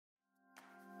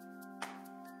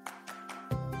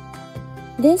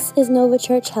This is Nova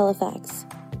Church Halifax,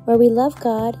 where we love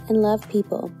God and love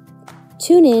people.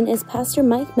 Tune in as Pastor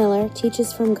Mike Miller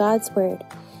teaches from God's Word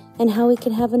and how we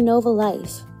can have a Nova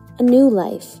life, a new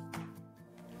life.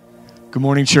 Good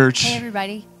morning, church. Hey,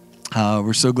 everybody.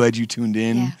 We're so glad you tuned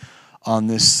in on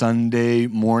this Sunday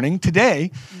morning. Today,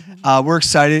 we're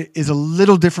excited. It's a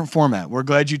little different format. We're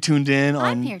glad you tuned in.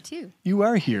 I'm here, too. You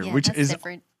are here, Yeah, which that's is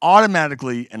different.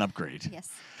 Automatically an upgrade. Yes.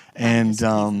 And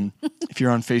if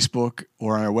you're on Facebook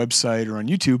or on our website or on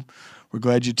YouTube, we're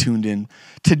glad you tuned in.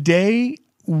 Today,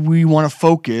 we want to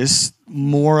focus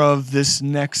more of this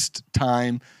next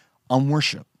time on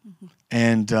worship.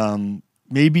 And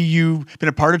maybe you've been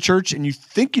a part of church and you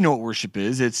think you know what worship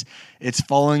is. It's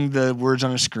following the words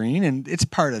on a screen, and it's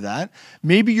part of that.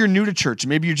 Maybe you're new to church.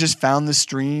 Maybe you just found the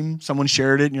stream, someone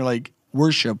shared it, and you're like,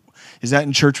 worship, is that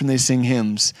in church when they sing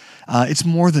hymns? It's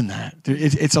more than that.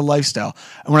 It's a lifestyle.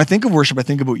 And when I think of worship, I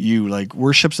think about you. Like,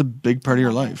 worship's a big part of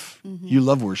your life. You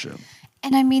love worship.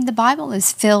 And I mean, the Bible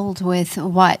is filled with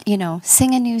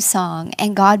sing a new song,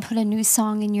 and God put a new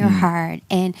song in your heart,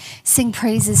 and sing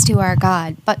praises to our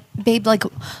God. But babe, like,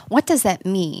 what does that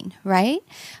mean, right?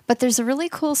 But there's a really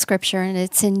cool scripture, and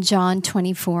it's in John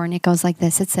 24, and it goes like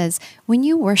this. It says, when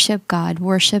you worship God,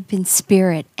 worship in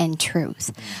spirit and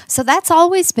truth. So that's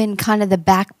always been kind of the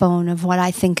backbone of what I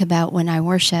think about when I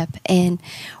worship, and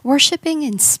worshiping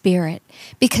in spirit,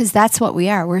 because that's what we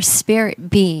are. We're spirit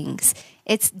beings.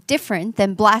 It's different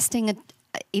than blasting,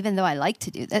 even though I like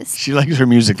to do this. She likes her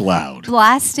music loud.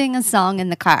 Blasting a song in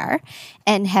the car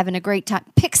and having a great time.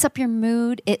 Picks up your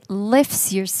mood. It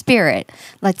lifts your spirit,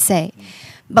 let's say.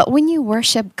 But when you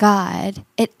worship God,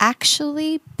 it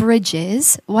actually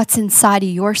bridges what's inside of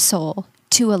your soul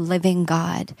to a living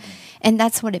God. And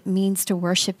that's what it means to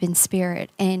worship in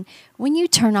spirit. And when you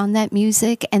turn on that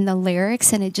music and the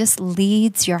lyrics and it just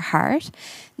leads your heart,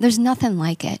 there's nothing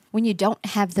like it when you don't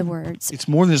have the words. It's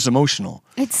more than just emotional.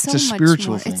 It's a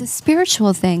spiritual thing. It's a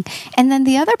spiritual thing. And then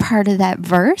the other part of that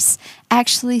verse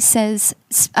actually says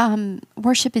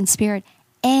worship in spirit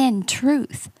and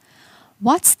truth.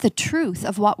 What's the truth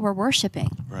of what we're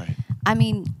worshiping? Right. I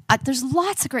mean, there's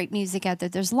lots of great music out there.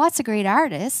 There's lots of great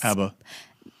artists. ABBA.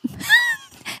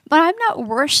 But I'm not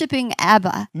worshiping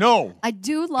ABBA. No. I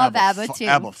do love ABBA too.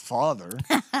 ABBA father.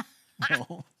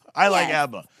 No. I like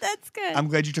ABBA. That's good. I'm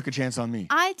glad you took a chance on me.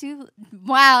 I do.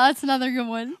 Wow, that's another good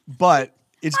one. But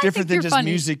it's I different think than you're just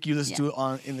funny. music you listen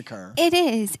to in the car. It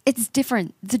is. It's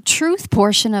different. The truth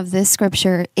portion of this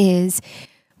scripture is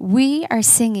we are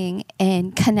singing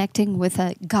and connecting with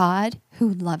a God who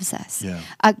loves us,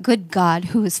 a good God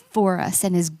who is for us,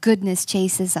 and his goodness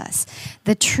chases us.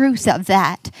 The truth of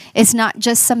that is not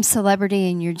just some celebrity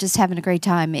and you're just having a great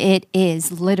time. It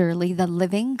is literally the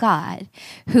living God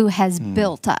who has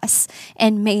built us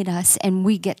and made us, and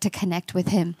we get to connect with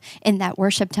him in that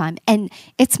worship time. And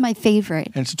it's my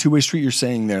favorite. And it's a two-way street you're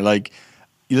saying there. Like,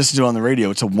 you listen to it on the radio,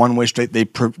 it's a one-way street.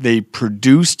 They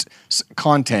produced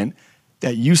content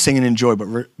that you sing and enjoy,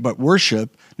 but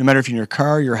worship, no matter if you're in your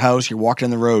car, your house, you're walking on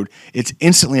the road, it's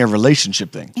instantly a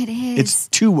relationship thing. It is. It's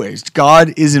two ways.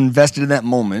 God is invested in that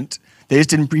moment. He just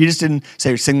didn't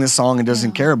say sing this song and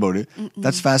doesn't care about it.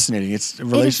 That's fascinating. It's a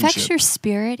relationship. It affects your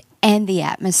spirit and the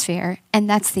atmosphere, and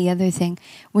that's the other thing.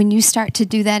 When you start to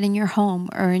do that in your home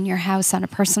or in your house on a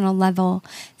personal level,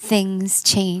 things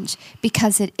change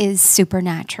because it is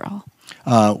supernatural.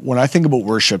 When I think about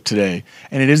worship today,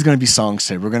 and it is going to be songs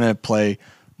today, we're going to play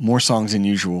more songs than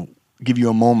usual, give you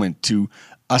a moment to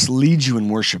us lead you in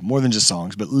worship, more than just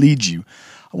songs, but lead you.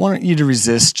 I want you to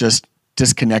resist just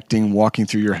disconnecting, walking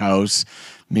through your house,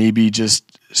 maybe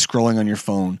just scrolling on your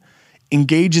phone.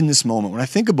 Engage in this moment. When I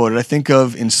think about it, I think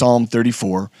of in Psalm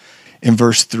 34, in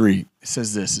verse 3, it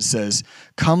says this. It says,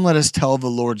 "Come, let us tell the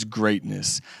Lord's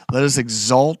greatness. Let us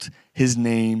exalt his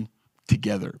name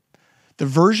together." The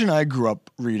version I grew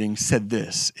up reading said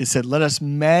this. It said, "Let us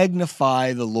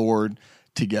magnify the Lord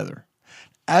together."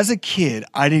 As a kid,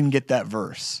 I didn't get that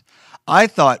verse. I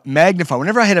thought magnify,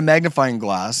 whenever I had a magnifying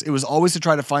glass, it was always to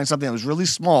try to find something that was really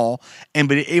small and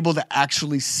be able to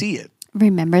actually see it.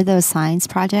 Remember those science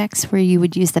projects where you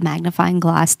would use the magnifying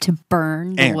glass to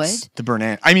burn the wood? To burn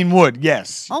ants. I mean wood,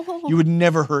 yes. Oh. You would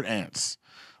never hurt ants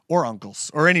or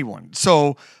uncles or anyone.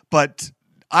 So, but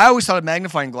I always thought of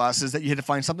magnifying glasses that you had to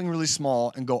find something really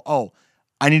small and go, oh,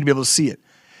 I need to be able to see it.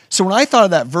 So when I thought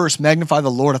of that verse, magnify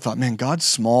the Lord, I thought, man, God's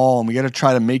small and we got to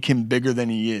try to make him bigger than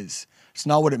he is. It's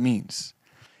not what it means.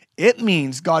 It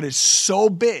means God is so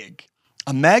big.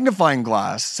 A magnifying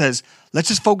glass says, let's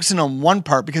just focus in on one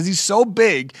part because he's so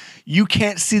big, you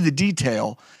can't see the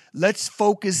detail. Let's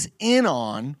focus in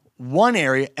on one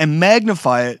area and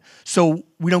magnify it so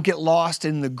we don't get lost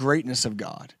in the greatness of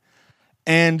God.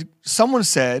 And someone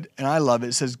said, and I love it,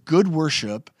 it says, good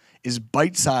worship is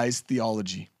bite-sized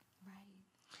theology.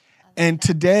 And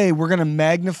today we're going to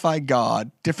magnify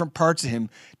God, different parts of him,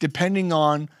 depending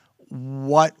on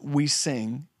what we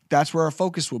sing. That's where our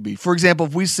focus will be. For example,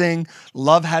 if we sing,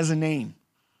 love has a name,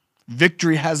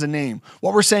 victory has a name.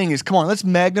 What we're saying is, come on, let's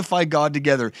magnify God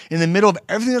together in the middle of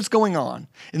everything that's going on,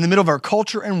 in the middle of our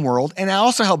culture and world, and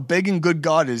also how big and good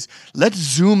God is. Let's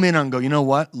zoom in and go, you know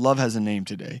what? Love has a name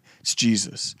today. It's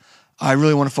Jesus. I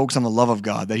really want to focus on the love of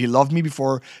God, that he loved me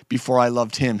before I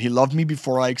loved him. He loved me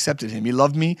before I accepted him. He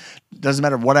loved me. Doesn't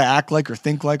matter what I act like or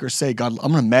think like or say. God,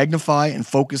 I'm going to magnify and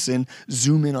focus in,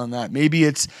 zoom in on that. Maybe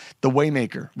it's the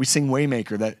Waymaker. We sing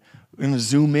Waymaker, that we're going to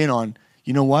zoom in on,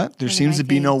 you know what? There seems to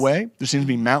be no way. There seems to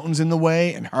be mountains in the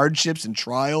way and hardships and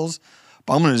trials.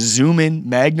 But I'm going to zoom in,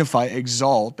 magnify,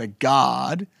 exalt that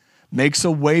God makes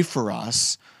a way for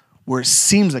us where it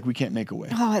seems like we can't make a way.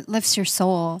 Oh, it lifts your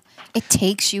soul. It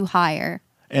takes you higher.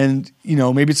 And, you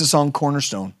know, maybe it's a song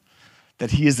Cornerstone,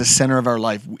 that he is the center of our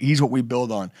life. He's what we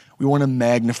build on. We want to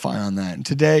magnify on that. And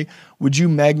today, would you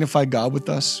magnify God with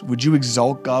us? Would you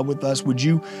exalt God with us? Would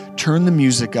you turn the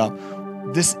music up?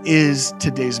 This is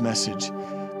today's message,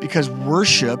 because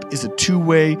worship is a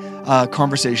two-way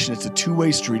conversation. It's a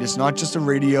two-way street. It's not just a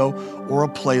radio or a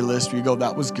playlist where you go,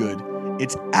 that was good.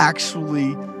 It's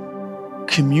actually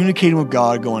communicating with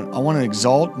God, going, I want to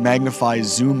exalt, magnify,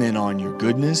 zoom in on your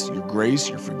goodness, your grace,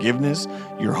 your forgiveness,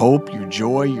 your hope, your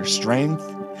joy, your strength,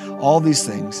 all these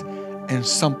things, and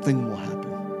something will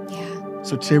happen. Yeah.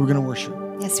 So today we're going to worship.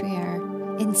 Yes, we are.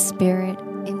 In spirit,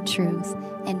 in truth,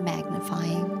 and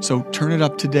magnifying. So turn it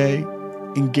up today.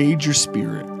 Engage your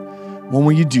spirit. One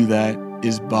way you do that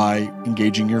is by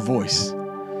engaging your voice.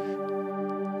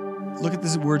 Look at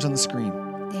the words on the screen.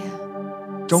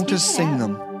 Yeah. Don't just sing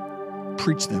them.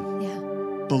 Preach them. Yeah.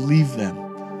 Believe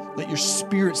them. Let your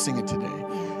spirit sing it today.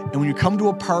 Yeah. And when you come to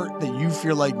a part that you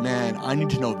feel like, man, I need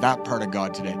to know that part of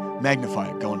God today, magnify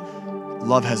it, going,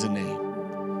 love has a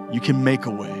name. You can make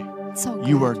a way. So good.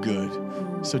 You are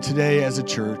good. So today as a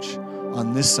church,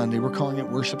 on this Sunday, we're calling it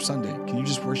Worship Sunday. Can you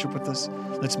just worship with us?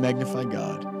 Let's magnify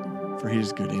God, for he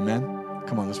is good. Amen?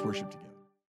 Come on, let's worship together.